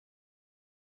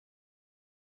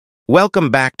Welcome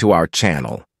back to our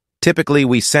channel. Typically,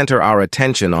 we center our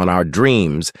attention on our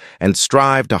dreams and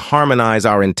strive to harmonize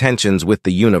our intentions with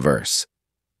the universe.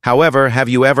 However, have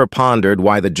you ever pondered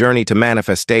why the journey to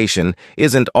manifestation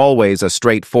isn't always a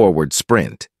straightforward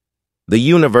sprint? The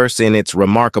universe, in its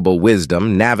remarkable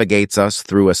wisdom, navigates us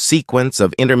through a sequence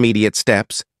of intermediate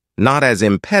steps, not as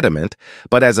impediment,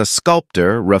 but as a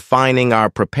sculptor refining our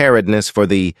preparedness for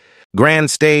the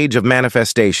grand stage of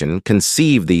manifestation.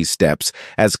 Conceive these steps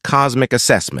as cosmic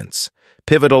assessments,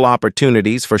 pivotal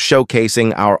opportunities for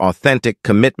showcasing our authentic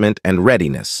commitment and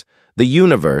readiness. The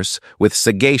universe, with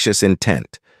sagacious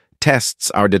intent, tests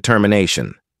our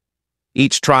determination.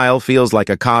 Each trial feels like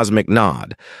a cosmic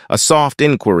nod, a soft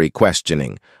inquiry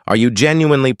questioning, are you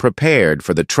genuinely prepared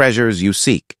for the treasures you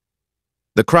seek?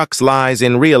 The crux lies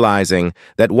in realizing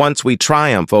that once we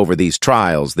triumph over these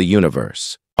trials, the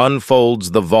universe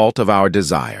unfolds the vault of our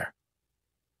desire.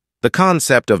 The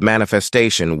concept of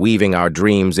manifestation weaving our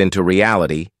dreams into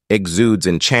reality exudes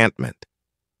enchantment.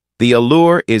 The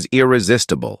allure is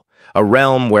irresistible, a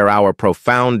realm where our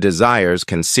profound desires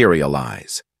can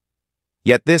serialize.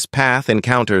 Yet this path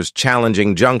encounters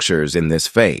challenging junctures in this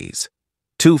phase.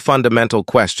 Two fundamental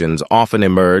questions often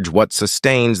emerge: what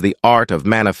sustains the art of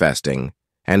manifesting,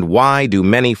 and why do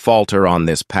many falter on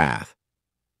this path?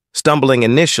 Stumbling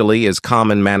initially is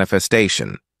common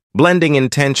manifestation, blending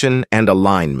intention and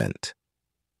alignment.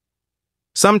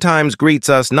 Sometimes greets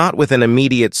us not with an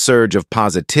immediate surge of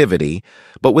positivity,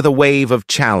 but with a wave of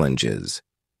challenges.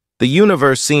 The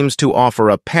universe seems to offer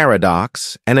a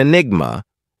paradox, an enigma,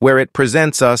 where it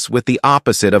presents us with the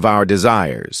opposite of our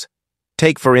desires.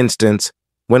 Take, for instance,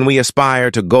 when we aspire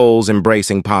to goals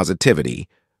embracing positivity,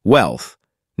 wealth,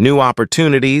 new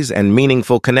opportunities, and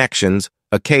meaningful connections,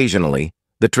 occasionally,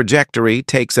 the trajectory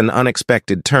takes an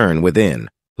unexpected turn within.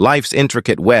 Life's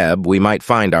intricate web we might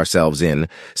find ourselves in,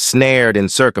 snared in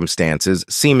circumstances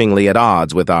seemingly at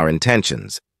odds with our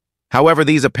intentions. However,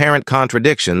 these apparent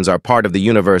contradictions are part of the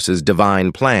universe's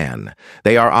divine plan.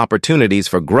 They are opportunities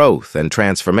for growth and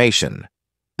transformation.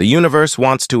 The universe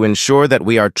wants to ensure that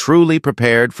we are truly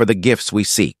prepared for the gifts we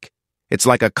seek. It's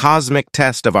like a cosmic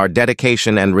test of our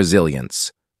dedication and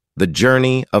resilience. The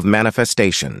journey of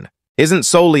manifestation isn't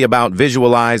solely about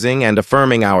visualizing and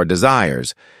affirming our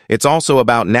desires. It's also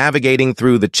about navigating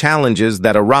through the challenges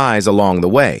that arise along the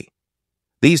way.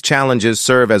 These challenges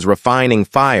serve as refining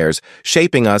fires,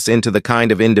 shaping us into the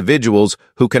kind of individuals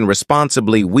who can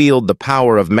responsibly wield the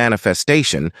power of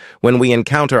manifestation. When we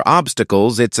encounter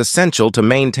obstacles, it's essential to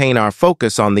maintain our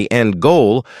focus on the end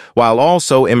goal while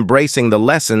also embracing the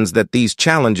lessons that these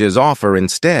challenges offer.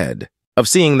 Instead of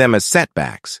seeing them as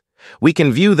setbacks, we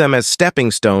can view them as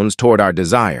stepping stones toward our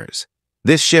desires.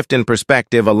 This shift in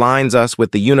perspective aligns us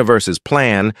with the universe's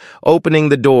plan, opening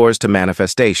the doors to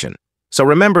manifestation. So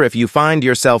remember, if you find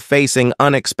yourself facing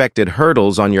unexpected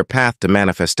hurdles on your path to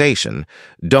manifestation,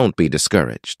 don't be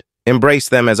discouraged. Embrace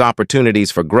them as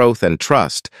opportunities for growth and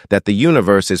trust that the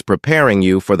universe is preparing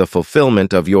you for the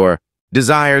fulfillment of your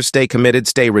desires. Stay committed,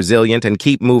 stay resilient, and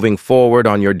keep moving forward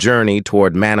on your journey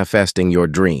toward manifesting your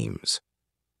dreams.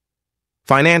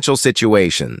 Financial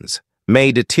situations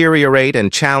may deteriorate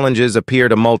and challenges appear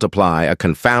to multiply, a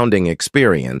confounding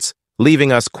experience,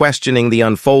 leaving us questioning the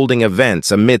unfolding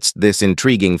events. Amidst this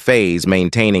intriguing phase,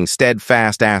 maintaining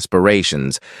steadfast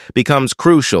aspirations becomes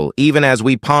crucial, even as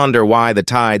we ponder why the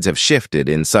tides have shifted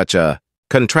in such a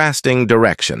contrasting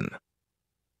direction.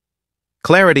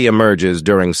 Clarity emerges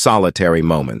during solitary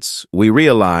moments. We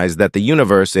realize that the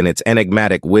universe, in its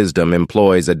enigmatic wisdom,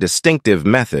 employs a distinctive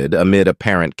method amid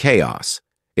apparent chaos.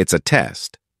 It's a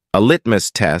test, a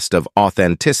litmus test of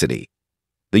authenticity.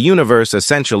 The universe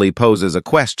essentially poses a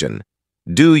question.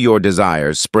 Do your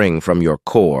desires spring from your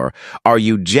core? Are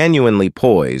you genuinely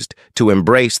poised to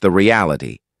embrace the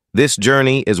reality? This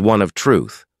journey is one of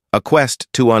truth, a quest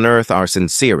to unearth our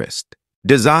sincerest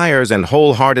desires and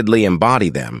wholeheartedly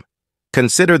embody them.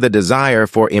 Consider the desire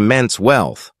for immense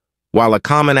wealth. While a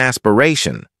common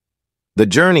aspiration, the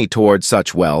journey toward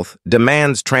such wealth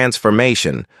demands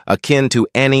transformation akin to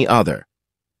any other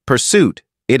pursuit.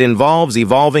 It involves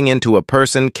evolving into a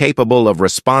person capable of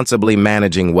responsibly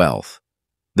managing wealth.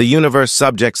 The universe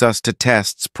subjects us to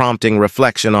tests, prompting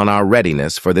reflection on our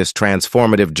readiness for this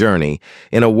transformative journey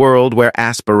in a world where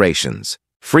aspirations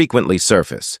frequently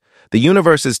surface. The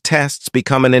universe's tests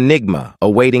become an enigma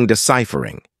awaiting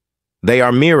deciphering. They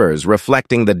are mirrors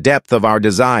reflecting the depth of our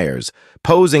desires,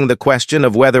 posing the question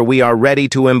of whether we are ready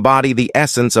to embody the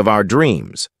essence of our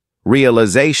dreams.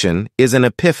 Realization is an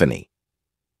epiphany.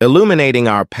 Illuminating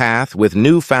our path with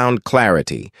newfound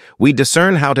clarity, we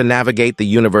discern how to navigate the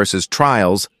universe's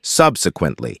trials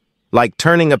subsequently. Like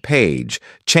turning a page,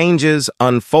 changes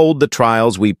unfold the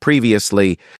trials we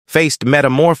previously faced,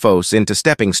 metamorphose into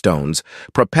stepping stones,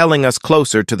 propelling us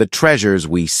closer to the treasures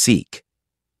we seek.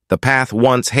 The path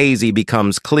once hazy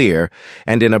becomes clear,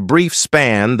 and in a brief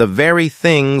span, the very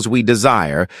things we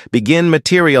desire begin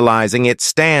materializing. It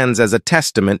stands as a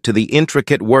testament to the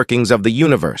intricate workings of the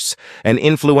universe, an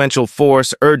influential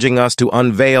force urging us to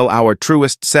unveil our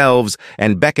truest selves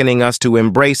and beckoning us to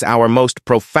embrace our most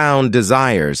profound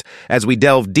desires. As we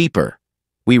delve deeper,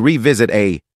 we revisit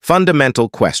a fundamental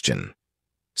question,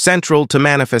 central to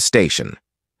manifestation.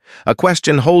 A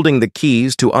question holding the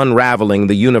keys to unraveling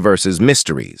the universe's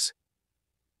mysteries.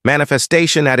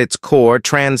 Manifestation at its core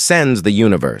transcends the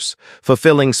universe,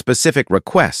 fulfilling specific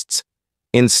requests.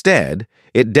 Instead,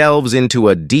 it delves into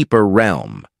a deeper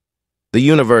realm. The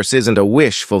universe isn't a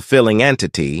wish-fulfilling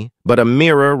entity, but a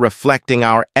mirror reflecting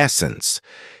our essence.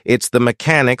 It's the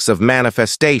mechanics of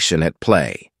manifestation at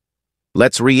play.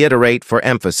 Let's reiterate for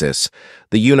emphasis,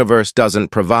 the universe doesn't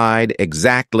provide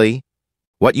exactly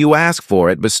what you ask for.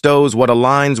 It bestows what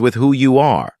aligns with who you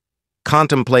are.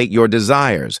 Contemplate your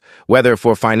desires, whether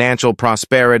for financial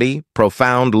prosperity,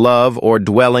 profound love, or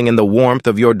dwelling in the warmth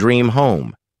of your dream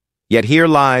home. Yet here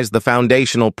lies the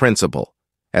foundational principle.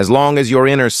 As long as your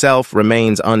inner self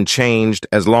remains unchanged,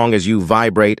 as long as you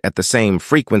vibrate at the same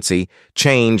frequency,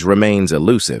 change remains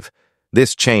elusive.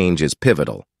 This change is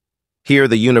pivotal. Here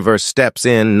the universe steps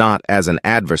in not as an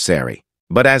adversary,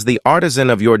 but as the artisan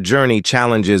of your journey.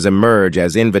 Challenges emerge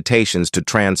as invitations to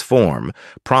transform,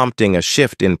 prompting a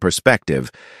shift in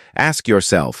perspective. Ask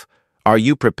yourself, are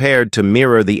you prepared to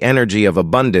mirror the energy of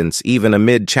abundance even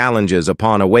amid challenges?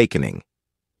 Upon awakening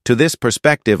to this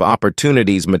perspective,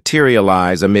 opportunities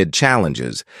materialize amid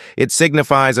challenges. It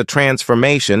signifies a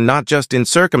transformation not just in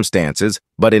circumstances,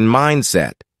 but in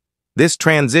mindset. This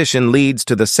transition leads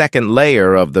to the second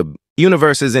layer of the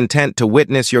universe's intent to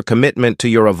witness your commitment to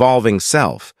your evolving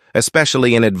self,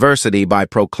 especially in adversity. By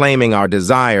proclaiming our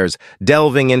desires,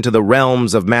 delving into the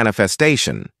realms of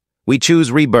manifestation, we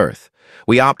choose rebirth.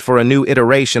 We opt for a new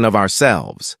iteration of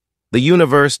ourselves. The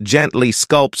universe gently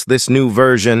sculpts this new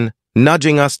version,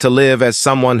 nudging us to live as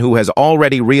someone who has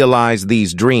already realized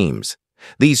these dreams.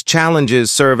 These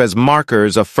challenges serve as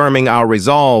markers affirming our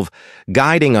resolve,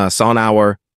 guiding us on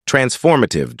our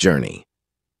transformative journey.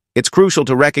 It's crucial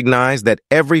to recognize that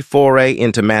every foray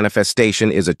into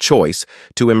manifestation is a choice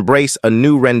to embrace a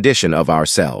new rendition of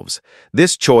ourselves.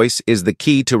 This choice is the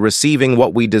key to receiving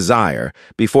what we desire.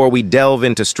 Before we delve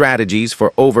into strategies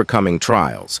for overcoming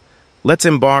trials, let's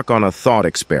embark on a thought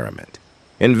experiment.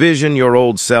 Envision your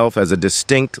old self as a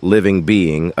distinct living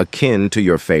being akin to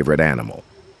your favorite animal.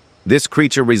 This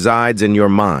creature resides in your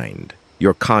mind,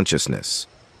 your consciousness,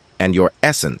 and your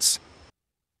essence.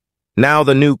 Now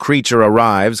the new creature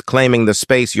arrives, claiming the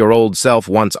space your old self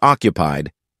once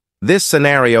occupied. This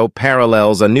scenario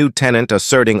parallels a new tenant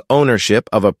asserting ownership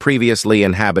of a previously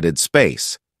inhabited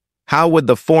space. How would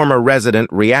the former resident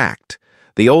react?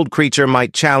 The old creature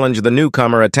might challenge the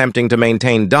newcomer, attempting to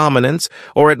maintain dominance,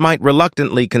 or it might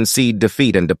reluctantly concede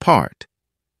defeat and depart.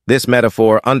 This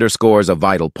metaphor underscores a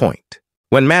vital point.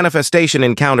 When manifestation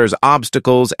encounters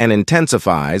obstacles and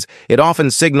intensifies, it often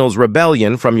signals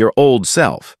rebellion from your old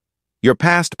self. Your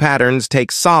past patterns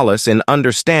take solace in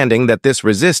understanding that this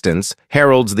resistance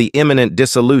heralds the imminent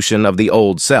dissolution of the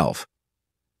old self.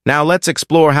 Now let's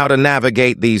explore how to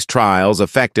navigate these trials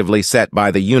effectively set by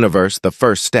the universe. The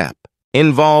first step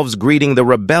involves greeting the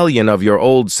rebellion of your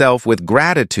old self with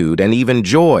gratitude and even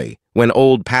joy when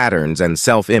old patterns and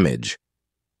self-image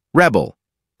rebel.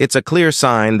 It's a clear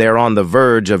sign they're on the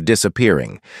verge of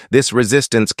disappearing. This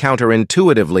resistance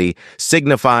counterintuitively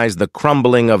signifies the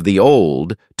crumbling of the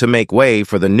old to make way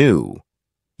for the new.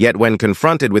 Yet when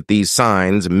confronted with these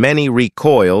signs, many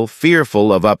recoil,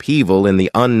 fearful of upheaval in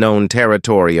the unknown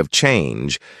territory of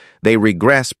change. They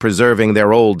regress, preserving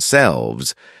their old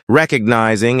selves.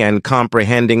 Recognizing and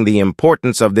comprehending the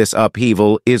importance of this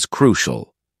upheaval is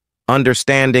crucial.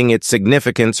 Understanding its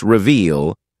significance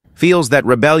feels that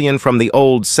rebellion from the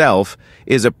old self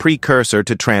is a precursor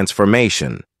to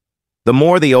transformation. The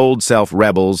more the old self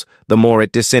rebels, the more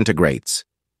it disintegrates.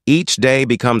 Each day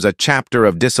becomes a chapter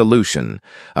of dissolution,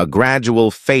 a gradual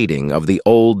fading of the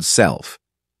old self.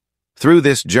 Through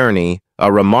this journey,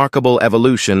 a remarkable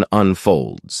evolution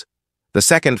unfolds. The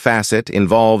second facet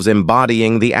involves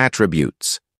embodying the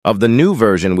attributes of the new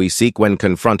version we seek when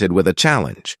confronted with a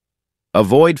challenge.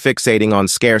 Avoid fixating on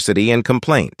scarcity and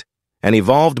complaint. An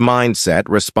evolved mindset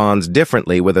responds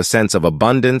differently with a sense of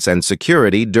abundance and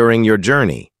security during your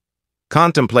journey.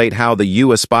 Contemplate how the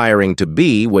you aspiring to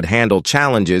be would handle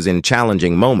challenges in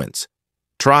challenging moments.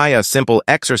 Try a simple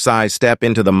exercise step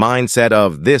into the mindset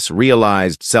of this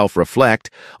realized self-reflect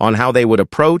on how they would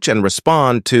approach and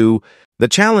respond to the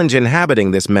challenge. Inhabiting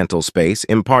this mental space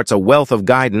imparts a wealth of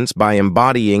guidance by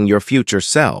embodying your future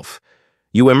self.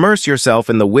 You immerse yourself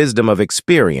in the wisdom of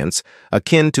experience,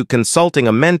 akin to consulting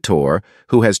a mentor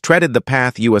who has treaded the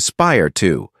path you aspire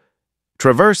to.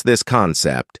 Traverse this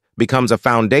concept becomes a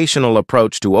foundational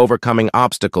approach to overcoming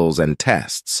obstacles and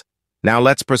tests. Now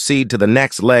let's proceed to the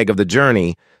next leg of the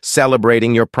journey,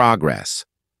 celebrating your progress.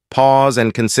 Pause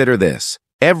and consider this.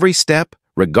 Every step,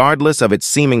 regardless of its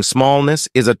seeming smallness,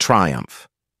 is a triumph.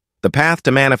 The path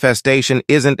to manifestation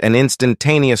isn't an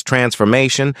instantaneous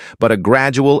transformation, but a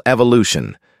gradual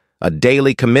evolution, a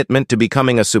daily commitment to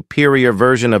becoming a superior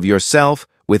version of yourself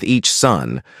with each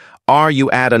sun, or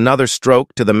you add another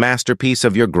stroke to the masterpiece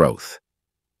of your growth.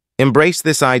 Embrace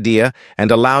this idea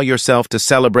and allow yourself to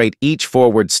celebrate each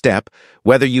forward step,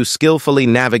 whether you skillfully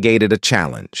navigated a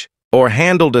challenge or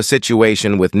handled a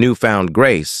situation with newfound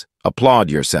grace. Applaud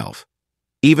yourself.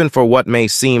 Even for what may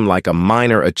seem like a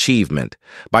minor achievement,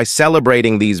 by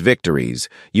celebrating these victories,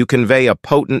 you convey a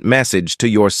potent message to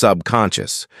your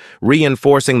subconscious,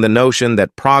 reinforcing the notion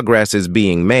that progress is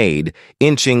being made,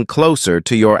 inching closer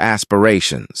to your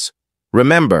aspirations.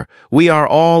 Remember, we are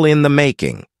all in the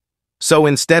making. So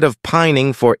instead of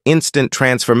pining for instant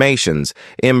transformations,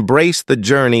 embrace the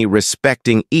journey,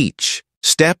 respecting each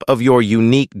step of your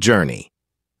unique journey.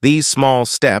 These small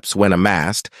steps, when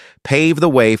amassed, pave the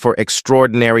way for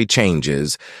extraordinary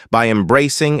changes. By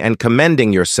embracing and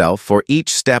commending yourself for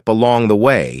each step along the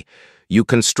way, you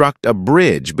construct a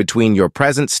bridge between your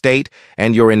present state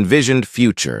and your envisioned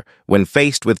future when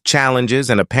faced with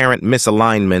challenges and apparent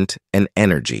misalignment and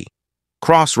energy.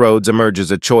 Crossroads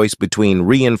emerges a choice between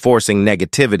reinforcing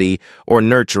negativity or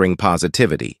nurturing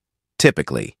positivity.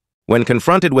 Typically, when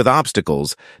confronted with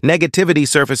obstacles, negativity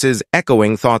surfaces,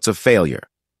 echoing thoughts of failure.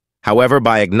 However,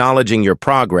 by acknowledging your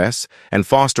progress and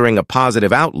fostering a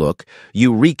positive outlook,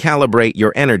 you recalibrate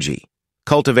your energy,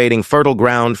 cultivating fertile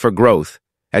ground for growth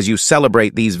as you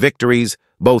celebrate these victories,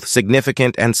 both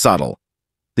significant and subtle.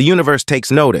 The universe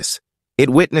takes notice. It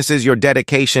witnesses your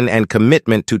dedication and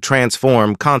commitment to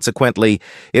transform. Consequently,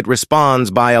 it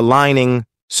responds by aligning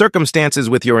circumstances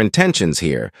with your intentions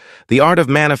here. The art of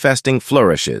manifesting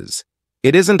flourishes.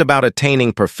 It isn't about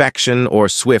attaining perfection or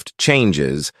swift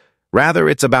changes. Rather,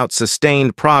 it's about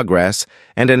sustained progress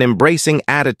and an embracing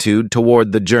attitude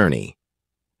toward the journey.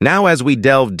 Now, as we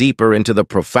delve deeper into the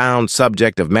profound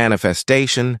subject of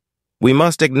manifestation, we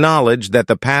must acknowledge that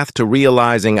the path to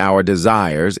realizing our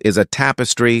desires is a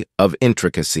tapestry of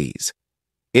intricacies.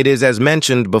 It is, as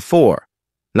mentioned before,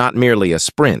 not merely a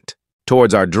sprint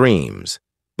towards our dreams,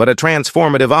 but a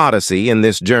transformative odyssey. In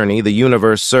this journey, the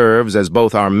universe serves as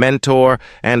both our mentor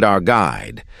and our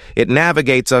guide. It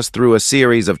navigates us through a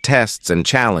series of tests and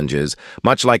challenges,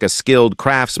 much like a skilled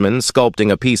craftsman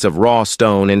sculpting a piece of raw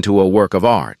stone into a work of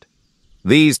art.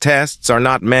 These tests are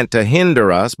not meant to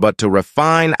hinder us, but to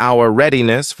refine our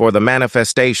readiness for the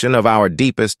manifestation of our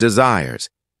deepest desires.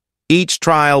 Each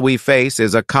trial we face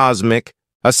is a cosmic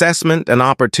assessment, an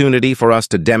opportunity for us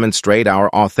to demonstrate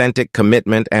our authentic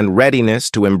commitment and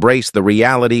readiness to embrace the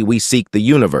reality we seek. The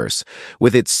universe,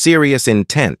 with its serious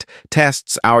intent,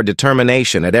 tests our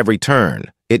determination at every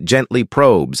turn. It gently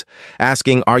probes,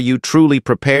 asking, "Are you truly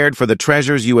prepared for the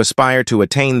treasures you aspire to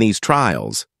attain?" These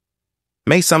trials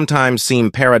may sometimes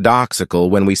seem paradoxical.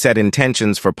 When we set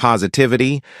intentions for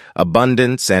positivity,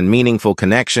 abundance, and meaningful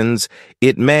connections,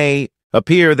 it may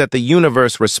appear that the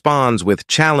universe responds with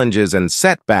challenges and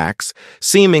setbacks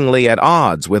seemingly at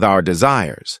odds with our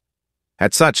desires.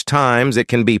 At such times, it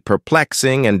can be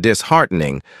perplexing and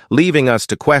disheartening, leaving us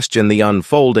to question the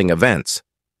unfolding events.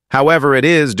 However, it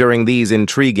is during these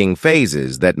intriguing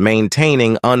phases that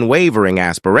maintaining unwavering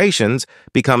aspirations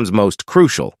becomes most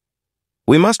crucial.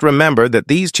 We must remember that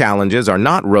these challenges are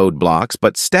not roadblocks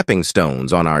but stepping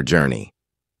stones on our journey.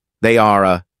 They are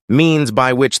a means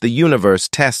by which the universe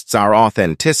tests our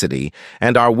authenticity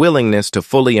and our willingness to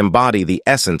fully embody the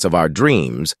essence of our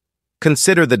dreams.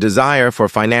 Consider the desire for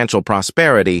financial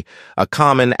prosperity, a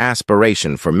common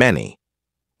aspiration for many.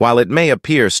 While it may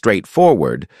appear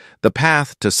straightforward, the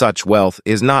path to such wealth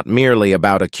is not merely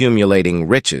about accumulating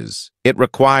riches. It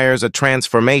requires a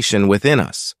transformation within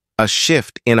us, a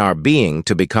shift in our being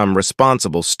to become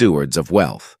responsible stewards of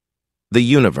wealth. The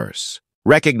universe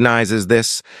recognizes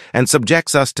this and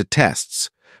subjects us to tests,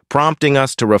 prompting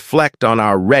us to reflect on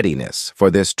our readiness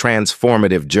for this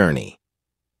transformative journey.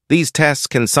 These tests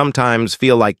can sometimes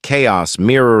feel like chaos,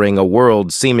 mirroring a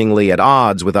world seemingly at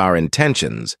odds with our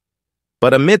intentions.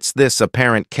 But amidst this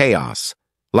apparent chaos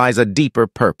lies a deeper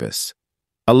purpose,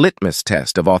 a litmus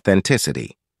test of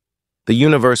authenticity. The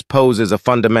universe poses a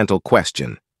fundamental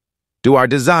question. Do our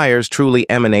desires truly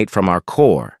emanate from our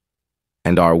core?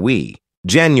 And are we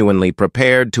genuinely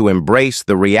prepared to embrace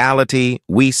the reality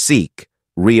we seek,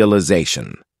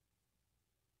 realization?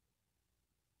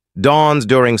 Dawns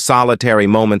during solitary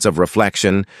moments of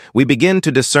reflection, we begin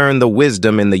to discern the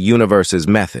wisdom in the universe's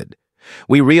method.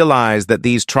 We realize that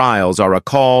these trials are a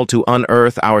call to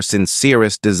unearth our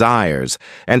sincerest desires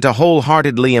and to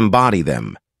wholeheartedly embody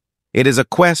them. It is a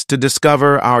quest to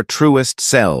discover our truest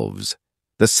selves,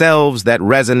 the selves that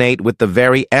resonate with the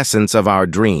very essence of our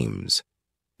dreams.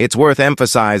 It's worth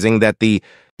emphasizing that the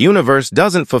universe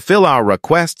doesn't fulfill our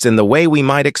requests in the way we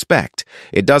might expect.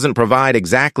 It doesn't provide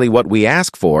exactly what we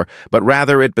ask for, but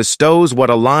rather it bestows what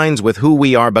aligns with who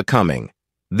we are becoming.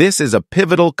 This is a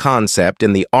pivotal concept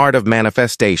in the art of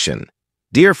manifestation.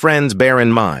 Dear friends, bear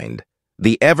in mind,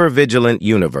 the ever-vigilant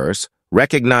universe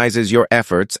recognizes your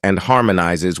efforts and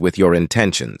harmonizes with your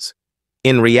intentions.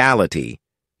 In reality,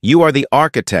 you are the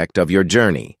architect of your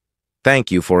journey.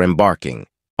 Thank you for embarking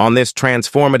on this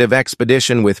transformative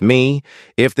expedition with me.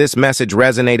 If this message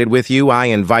resonated with you, I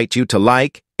invite you to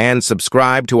like and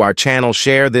subscribe to our channel,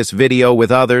 share this video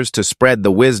with others to spread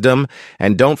the wisdom,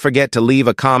 and don't forget to leave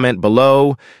a comment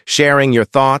below, sharing your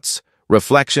thoughts,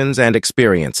 reflections, and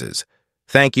experiences.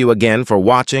 Thank you again for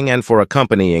watching and for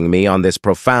accompanying me on this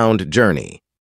profound journey.